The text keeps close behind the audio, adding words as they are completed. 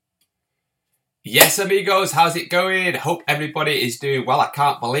Yes, amigos, how's it going? Hope everybody is doing well. I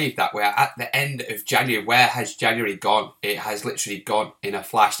can't believe that we're at the end of January. Where has January gone? It has literally gone in a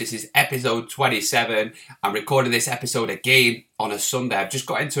flash. This is episode 27. I'm recording this episode again on a Sunday. I've just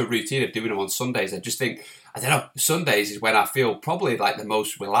got into a routine of doing them on Sundays. I just think, I don't know, Sundays is when I feel probably like the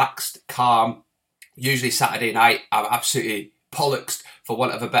most relaxed, calm. Usually Saturday night, I'm absolutely pollux, for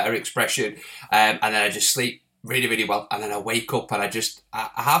want of a better expression. And then I just sleep really, really well. And then I wake up and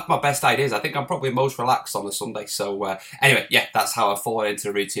I have my best ideas. I think I'm probably most relaxed on a Sunday. So anyway, yeah, that's how I've fallen into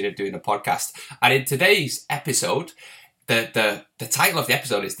the routine of doing a podcast. And in today's episode, the title of the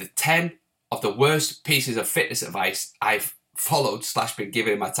episode is the 10 of the worst pieces of fitness advice I've followed / been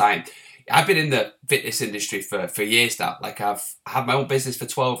given in my time. I've been in the fitness industry for years now. Like I've had my own business for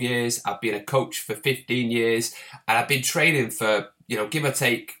 12 years. I've been a coach for 15 years and I've been training for, give or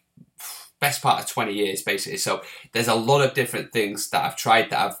take, best part of 20 years basically. So there's a lot of different things that I've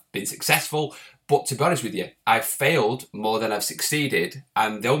tried that have been successful. But to be honest with you, I've failed more than I've succeeded.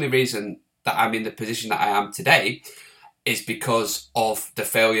 And the only reason that I'm in the position that I am today is because of the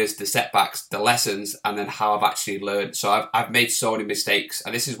failures, the setbacks, the lessons, and then how I've actually learned. So I've made so many mistakes.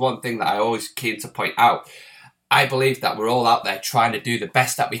 And this is one thing that I always keen to point out. I believe that we're all out there trying to do the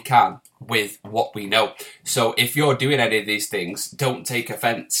best that we can with what we know. So if you're doing any of these things, don't take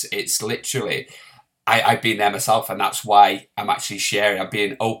offense. It's literally, I've been there myself, and that's why I'm actually sharing. I'm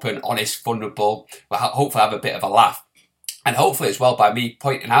being open, honest, vulnerable. Well, hopefully I have a bit of a laugh. And hopefully as well by me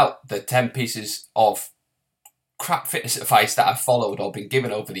pointing out the 10 pieces of crap fitness advice that I've followed or been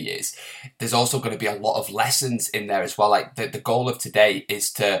given over the years, there's also going to be a lot of lessons in there as well. Like the goal of today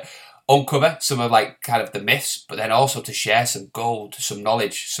is to uncover some of like kind of the myths, but then also to share some gold, some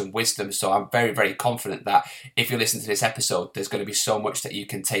knowledge, some wisdom. So I'm very, very confident that if you listen to this episode, there's going to be so much that you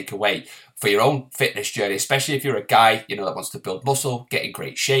can take away for your own fitness journey, especially if you're a guy, that wants to build muscle, get in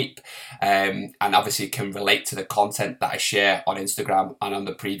great shape, and obviously can relate to the content that I share on Instagram and on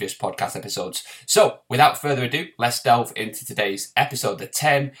the previous podcast episodes. So without further ado, let's delve into today's episode, the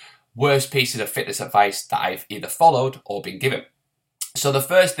 10 worst pieces of fitness advice that I've either followed or been given. So the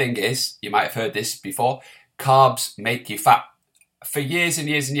first thing is, you might have heard this before, carbs make you fat. For years and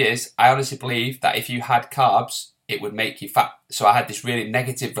years and years, I honestly believe that if you had carbs, it would make you fat. So I had this really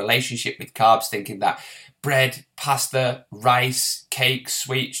negative relationship with carbs, thinking that bread, pasta, rice, cakes,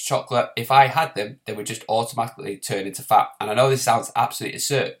 sweets, chocolate, if I had them, they would just automatically turn into fat. And I know this sounds absolutely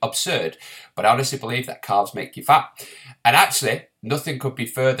absurd, but I honestly believe that carbs make you fat. And actually, nothing could be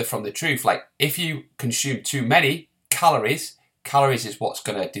further from the truth. Like if you consume too many calories is what's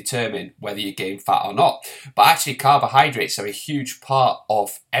going to determine whether you gain fat or not. But actually carbohydrates are a huge part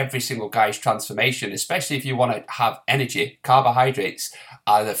of every single guy's transformation, especially if you want to have energy. Carbohydrates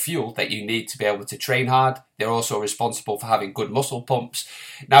are the fuel that you need to be able to train hard. They're also responsible for having good muscle pumps.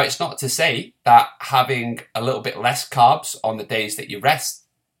 Now, it's not to say that having a little bit less carbs on the days that you rest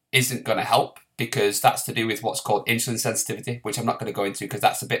isn't going to help, because that's to do with what's called insulin sensitivity, which I'm not going to go into because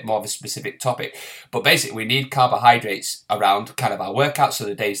that's a bit more of a specific topic. But basically, we need carbohydrates around kind of our workouts, so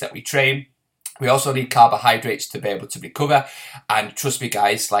the days that we train. We also need carbohydrates to be able to recover. And trust me,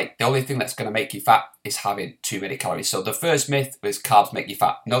 guys, like the only thing that's going to make you fat is having too many calories. So the first myth was carbs make you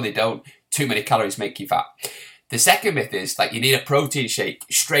fat. No, they don't. Too many calories make you fat. The second myth is like you need a protein shake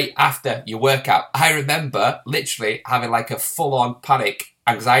straight after your workout. I remember literally having like a full-on panic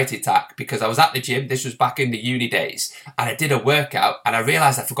anxiety attack because I was at the gym. This was back in the uni days, and I did a workout and I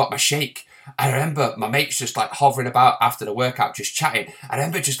realised I forgot my shake. I remember my mates just like hovering about after the workout, just chatting. I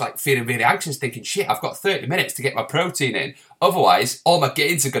remember just like feeling really anxious, thinking, shit, I've got 30 minutes to get my protein in. Otherwise, all my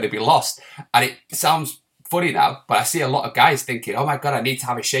gains are going to be lost. And it sounds funny now, but I see a lot of guys thinking, oh my God, I need to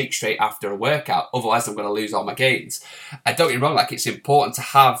have a shake straight after a workout. Otherwise, I'm going to lose all my gains. And don't get me wrong, like it's important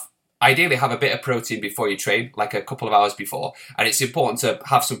to ideally have a bit of protein before you train, like a couple of hours before. And it's important to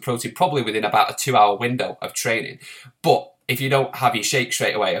have some protein probably within about a 2-hour window of training. But if you don't have your shake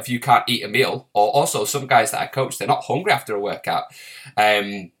straight away, if you can't eat a meal, or also some guys that I coach, they're not hungry after a workout.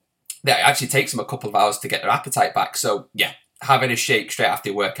 That actually takes them a couple of hours to get their appetite back. So yeah, having a shake straight after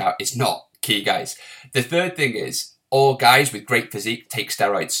your workout is not key, guys. The third thing is, all guys with great physique take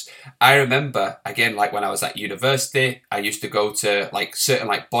steroids. I remember, again, like when I was at university, I used to go to like certain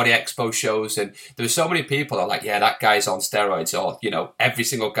like body expo shows, and there were so many people that are like, yeah, that guy's on steroids, or, every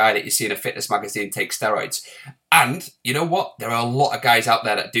single guy that you see in a fitness magazine takes steroids. And you know what? There are a lot of guys out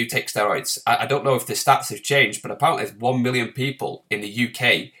there that do take steroids. I don't know if the stats have changed, but apparently there's 1 million people in the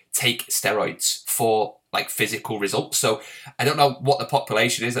UK take steroids for like physical results. So I don't know what the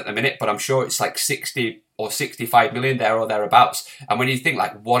population is at the minute, but I'm sure it's like 60 or 65 million, there or thereabouts. And when you think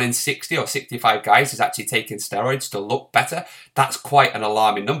like 1 in 60 or 65 guys is actually taking steroids to look better, that's quite an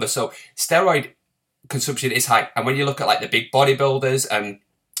alarming number. So steroid consumption is high. And when you look at like the big bodybuilders and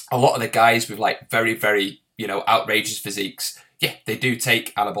a lot of the guys with like very, very, outrageous physiques, yeah, they do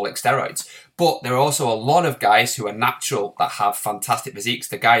take anabolic steroids. But there are also a lot of guys who are natural that have fantastic physiques,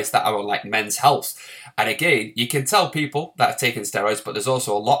 the guys that are on like Men's Health. And again, you can tell people that are taking steroids, but there's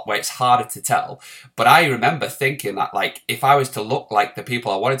also a lot where it's harder to tell. But I remember thinking that like, if I was to look like the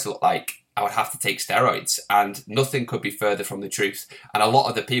people I wanted to look like, I would have to take steroids, and nothing could be further from the truth. And a lot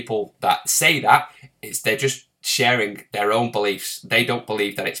of the people that say that, they're just sharing their own beliefs. They don't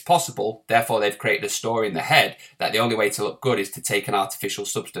believe that it's possible, therefore they've created a story in their head that the only way to look good is to take an artificial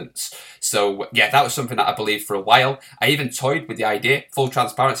substance. So yeah, that was something that I believed for a while. I even toyed with the idea, full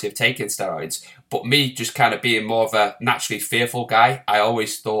transparency, of taking steroids, but me just kind of being more of a naturally fearful guy, I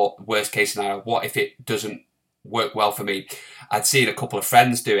always thought, worst case scenario, what if it doesn't work well for me? I'd seen a couple of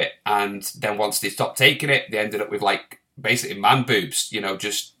friends do it, and then once they stopped taking it, they ended up with like basically man boobs,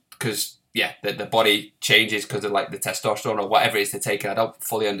 just because the body changes because of like the testosterone or whatever it is they're taking. I don't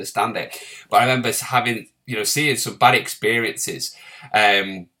fully understand it, but I remember having, seeing some bad experiences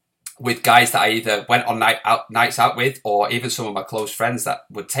with guys that I either went on nights out with, or even some of my close friends that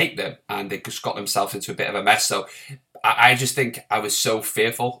would take them and they just got themselves into a bit of a mess. So I just think I was so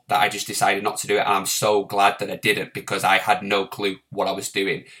fearful that I just decided not to do it. And I'm so glad that I didn't, because I had no clue what I was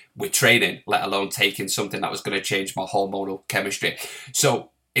doing with training, let alone taking something that was going to change my hormonal chemistry.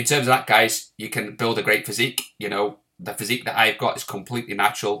 So in terms of that, guys, you can build a great physique. The physique that I've got is completely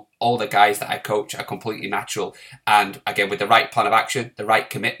natural. All the guys that I coach are completely natural. And again, with the right plan of action, the right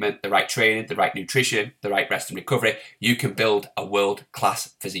commitment, the right training, the right nutrition, the right rest and recovery, you can build a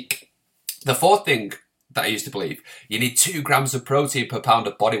world-class physique. The fourth thing that I used to believe, you need 2 grams of protein per pound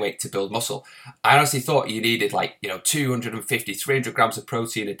of body weight to build muscle. I honestly thought you needed 250, 300 grams of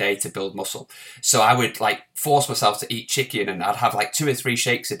protein a day to build muscle. So I would force myself to eat chicken, and I'd have 2 or 3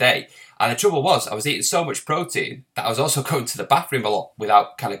 shakes a day. And the trouble was, I was eating so much protein that I was also going to the bathroom a lot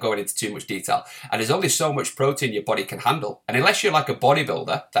without kind of going into too much detail. And there's only so much protein your body can handle. And unless you're like a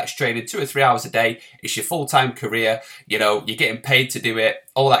bodybuilder that's training 2 or 3 hours a day, it's your full-time career, you're getting paid to do it,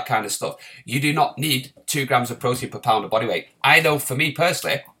 all that kind of stuff, you do not need 2 grams of protein per pound of body weight. I know for me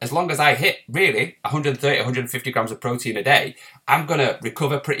personally, as long as I hit really 130, 150 grams of protein a day, I'm going to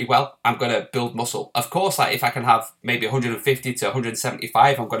recover pretty well. I'm going to build muscle. Of course, if I can have maybe 150 to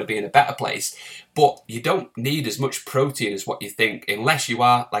 175, I'm going to be in a better place. But you don't need as much protein as what you think, unless you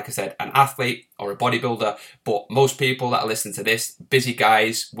are, like I said, an athlete or a bodybuilder. But most people that are listening to this, busy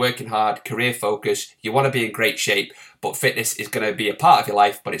guys, working hard, career focused, you want to be in great shape, but fitness is going to be a part of your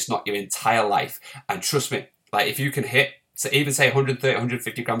life, but it's not your entire life. And trust me, if you can hit, so even say 130,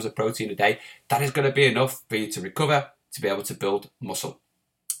 150 grams of protein a day, that is going to be enough for you to recover, to be able to build muscle.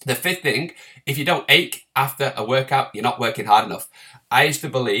 The fifth thing, if you don't ache after a workout, you're not working hard enough. I used to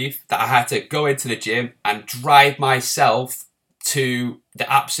believe that I had to go into the gym and drive myself to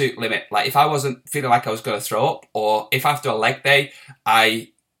the absolute limit. If I wasn't feeling like I was going to throw up, or if after a leg day I,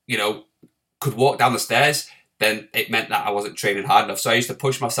 could walk down the stairs, then it meant that I wasn't training hard enough. So I used to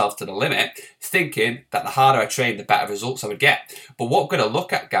push myself to the limit, thinking that the harder I trained, the better results I would get. But what we're going to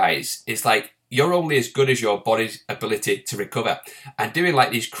look at, guys, is you're only as good as your body's ability to recover. And doing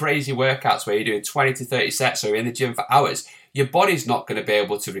these crazy workouts where you're doing 20 to 30 sets or you're in the gym for hours, your body's not going to be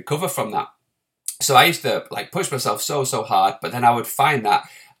able to recover from that. So I used to push myself so hard, but then I would find that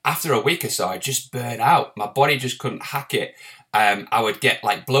after a week or so, I just burn out. My body just couldn't hack it. I would get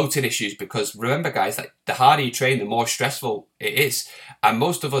bloating issues, because remember, guys, the harder you train, the more stressful it is. And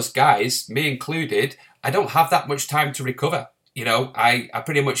most of us guys, me included, I don't have that much time to recover. I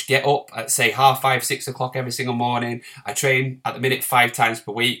pretty much get up at say 5:30, 6 o'clock every single morning. I train at the minute 5 times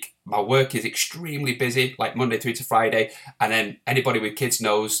per week. My work is extremely busy, Monday through to Friday. And then anybody with kids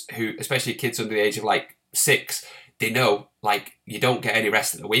knows, who, especially kids under the age of 6, they know you don't get any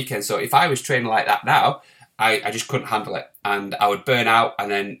rest at the weekend. So if I was training like that now, I just couldn't handle it, and I would burn out, and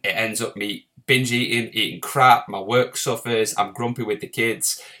then it ends up me binge eating crap, my work suffers, I'm grumpy with the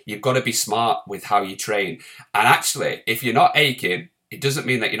kids. You've got to be smart with how you train. And actually, if you're not aching, it doesn't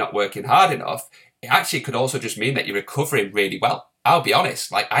mean that you're not working hard enough. It actually could also just mean that you're recovering really well. I'll be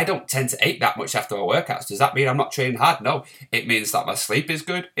honest, I don't tend to ache that much after my workouts. Does that mean I'm not training hard? No. It means that my sleep is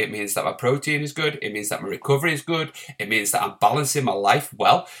good. It means that my protein is good. It means that my recovery is good. It means that I'm balancing my life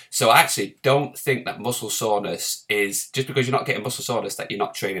well. So I actually don't think that muscle soreness is, just because you're not getting muscle soreness, that you're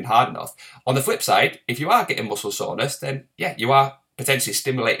not training hard enough. On the flip side, if you are getting muscle soreness, then yeah, you are potentially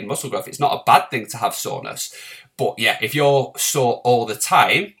stimulating muscle growth. It's not a bad thing to have soreness. But yeah, if you're sore all the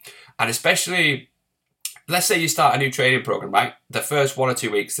time, and especially let's say you start a new training program, right? The first 1 or 2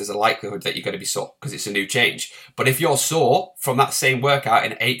 weeks, there's a likelihood that you're going to be sore because it's a new change. But if you're sore from that same workout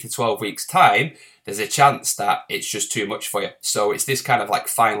in 8 to 12 weeks time, there's a chance that it's just too much for you. So it's this kind of like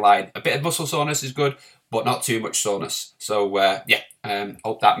fine line. A bit of muscle soreness is good, but not too much soreness. So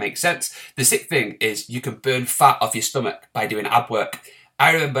hope that makes sense. The sick thing is you can burn fat off your stomach by doing ab work.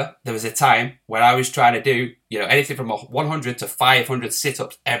 I remember there was a time where I was trying to do, anything from 100 to 500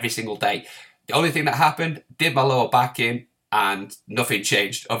 sit-ups every single day. The only thing that happened, did my lower back in, and nothing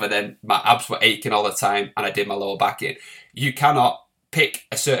changed other than my abs were aching all the time and I did my lower back in. You cannot pick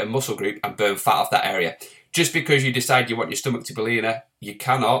a certain muscle group and burn fat off that area. Just because you decide you want your stomach to be leaner, you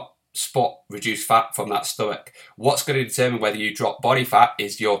cannot spot reduce fat from that stomach. What's going to determine whether you drop body fat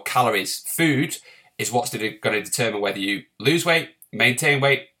is your calories. Food is what's going to determine whether you lose weight, maintain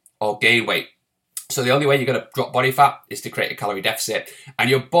weight, or gain weight. So the only way you're going to drop body fat is to create a calorie deficit, and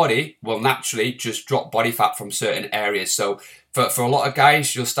your body will naturally just drop body fat from certain areas. So for a lot of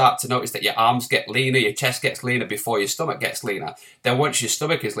guys, you'll start to notice that your arms get leaner, your chest gets leaner before your stomach gets leaner. Then once your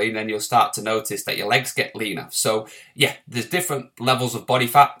stomach is lean, then you'll start to notice that your legs get leaner. So yeah, there's different levels of body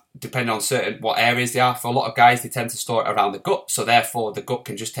fat depending on what areas they are. For a lot of guys, they tend to store it around the gut, so therefore the gut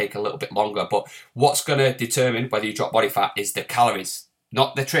can just take a little bit longer. But what's going to determine whether you drop body fat is the calories,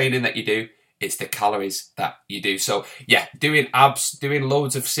 not the training that you do. It's the calories that you do. So yeah, doing abs, doing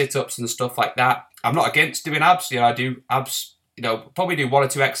loads of sit-ups and stuff like that. I'm not against doing abs. I do abs, probably do 1 or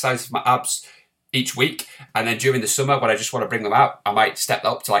 2 exercises for my abs each week. And then during the summer, when I just want to bring them out, I might step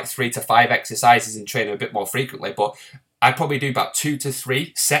up to like 3 to 5 exercises and train them a bit more frequently. But I probably do about 2 to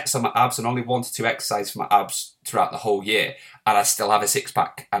 3 sets on my abs and only 1 to 2 exercises for my abs throughout the whole year. And I still have a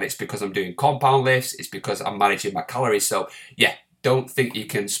 6-pack. And it's because I'm doing compound lifts. It's because I'm managing my calories. So yeah, don't think you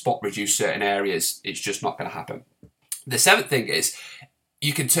can spot reduce certain areas. It's just not going to happen. The 7th thing is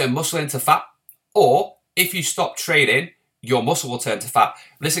you can turn muscle into fat, or if you stop training, your muscle will turn to fat.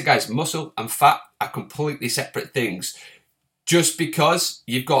 Listen guys, muscle and fat are completely separate things. Just because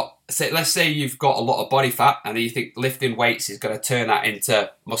you've got, let's say you've got a lot of body fat and you think lifting weights is going to turn that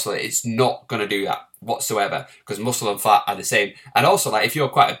into muscle, it's not going to do that whatsoever, because muscle and fat are the same. And also, like, if you're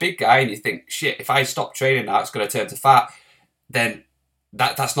quite a big guy and you think, shit, if I stop training now, it's going to turn to fat, then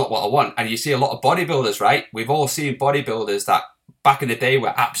that's not what I want. And you see a lot of bodybuilders, right? We've all seen bodybuilders that back in the day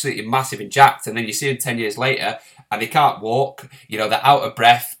were absolutely massive and jacked, and then you see them 10 years later and they can't walk, they're out of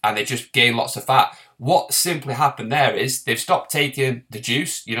breath and they just gain lots of fat. What simply happened there is they've stopped taking the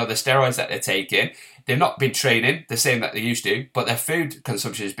juice, the steroids that they're taking. They've not been training the same that they used to, but their food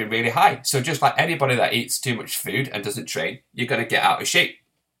consumption has been really high. So just like anybody that eats too much food and doesn't train, you're going to get out of shape.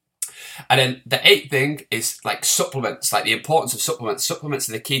 And then the 8th thing is like supplements, like the importance of supplements. Supplements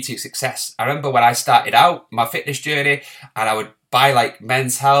are the key to success. I remember when I started out my fitness journey and I would buy like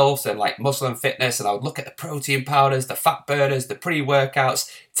Men's Health and like Muscle and Fitness, and I would look at the protein powders, the fat burners, the pre-workouts,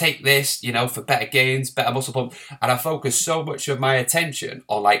 take this, for better gains, better muscle pump. And I focused so much of my attention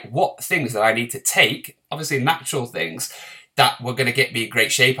on like what things that I need to take, obviously natural things, that were going to get me in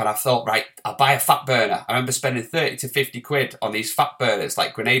great shape. And I thought, right, I'll buy a fat burner. I remember spending 30 to 50 quid on these fat burners,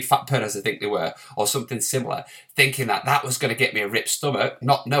 like grenade fat burners, I think they were, or something similar, thinking that was going to get me a ripped stomach,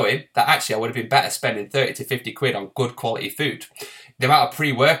 not knowing that actually I would have been better spending 30 to 50 quid on good quality food. The amount of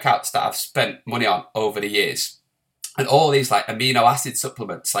pre-workouts that I've spent money on over the years. And all these like amino acid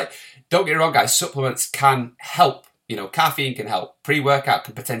supplements, like, don't get me wrong guys, supplements can help. Caffeine can help. Pre-workout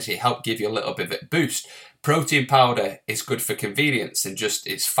can potentially help give you a little bit of a boost. Protein powder is good for convenience and just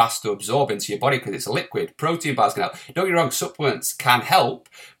it's fast to absorb into your body because it's a liquid. Protein bars can help. Don't get me wrong, supplements can help,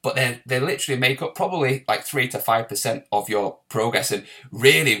 but they literally make up probably like 3 to 5% of your progress. And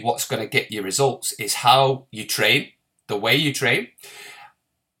really what's going to get you results is how you train, the way you train,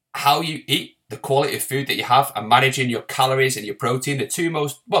 how you eat, the quality of food that you have, and managing your calories and your protein. The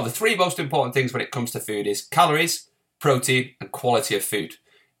 3 most important things when it comes to food is calories, protein, and quality of food.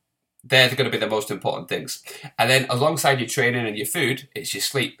 They're going to be the most important things. And then alongside your training and your food, it's your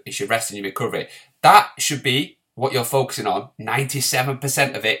sleep, it's your rest and your recovery. That should be what you're focusing on.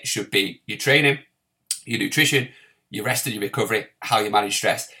 97% of it should be your training, your nutrition, your rest and your recovery, how you manage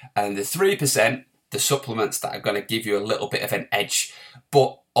stress. And the 3%, the supplements that are going to give you a little bit of an edge.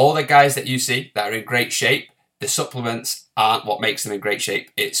 But all the guys that you see that are in great shape, the supplements aren't what makes them in great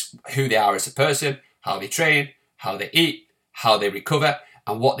shape. It's who they are as a person, how they train, how they eat, how they recover,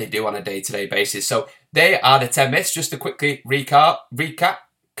 and what they do on a day-to-day basis. So they are the 10 myths. Just to quickly recap,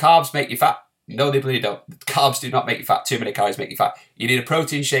 carbs make you fat. No, they bloody don't. Carbs do not make you fat. Too many calories make you fat. You need a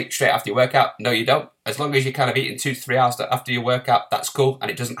protein shake straight after your workout. No, you don't. As long as you're kind of eating 2 to 3 hours after your workout, that's cool.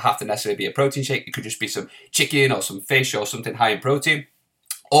 And it doesn't have to necessarily be a protein shake. It could just be some chicken or some fish or something high in protein.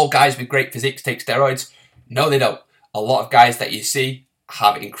 All guys with great physiques take steroids. No, they don't. A lot of guys that you see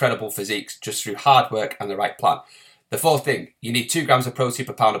have incredible physiques just through hard work and the right plan. The fourth thing, you need 2 grams of protein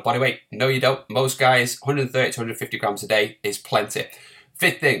per pound of body weight. No, you don't. Most guys, 130 to 150 grams a day is plenty.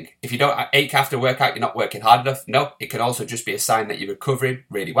 Fifth thing, if you don't ache after workout, you're not working hard enough. No, it can also just be a sign that you're recovering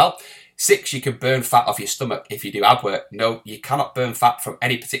really well. 6, you can burn fat off your stomach if you do ab work. No, you cannot burn fat from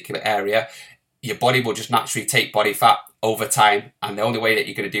any particular area. Your body will just naturally take body fat over time, and the only way that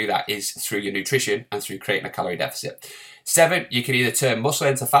you're going to do that is through your nutrition and through creating a calorie deficit. 7, you can either turn muscle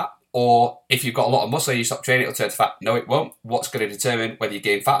into fat, or if you've got a lot of muscle and you stop training, it'll turn to fat. No, it won't. What's going to determine whether you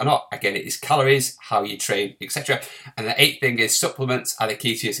gain fat or not? Again, it is calories, how you train, etc. And the 8th thing is supplements are the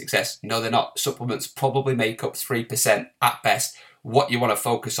key to your success. No, they're not. Supplements probably make up 3% at best. What you want to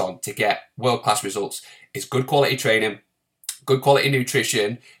focus on to get world-class results is good quality training, good quality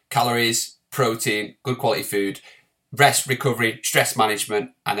nutrition, calories, protein, good quality food, rest, recovery, stress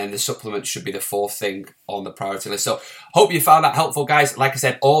management, and then the supplements should be the 4th thing on the priority list. So hope you found that helpful, guys. Like I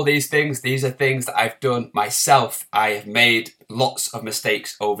said, all these things, these are things that I've done myself. I have made lots of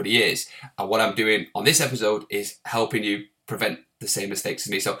mistakes over the years. And what I'm doing on this episode is helping you prevent the same mistakes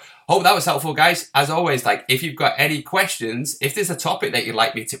as me. So hope that was helpful, guys. As always, like if you've got any questions, if there's a topic that you'd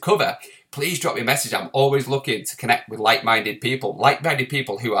like me to cover, please drop me a message. I'm always looking to connect with like-minded people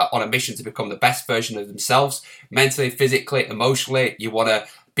who are on a mission to become the best version of themselves, mentally, physically, emotionally. You want to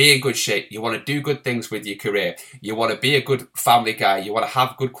be in good shape. You want to do good things with your career. You want to be a good family guy. You want to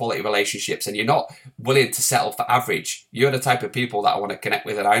have good quality relationships, and you're not willing to settle for average. You're the type of people that I want to connect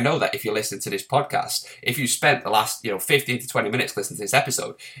with. And I know that if you listen to this podcast, if you spent the last 15 to 20 minutes listening to this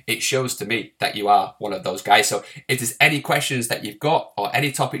episode, it shows to me that you are one of those guys. So if there's any questions that you've got or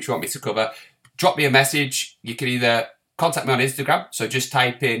any topics you want me to cover, drop me a message. You can either contact me on Instagram, so just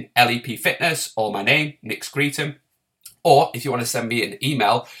type in LEP Fitness or my name, Nick Screeton. Or if you want to send me an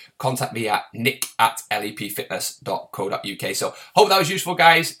email, contact me at nick@lepfitness.co.uk. So hope that was useful,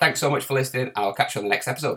 guys. Thanks so much for listening, and I'll catch you on the next episode.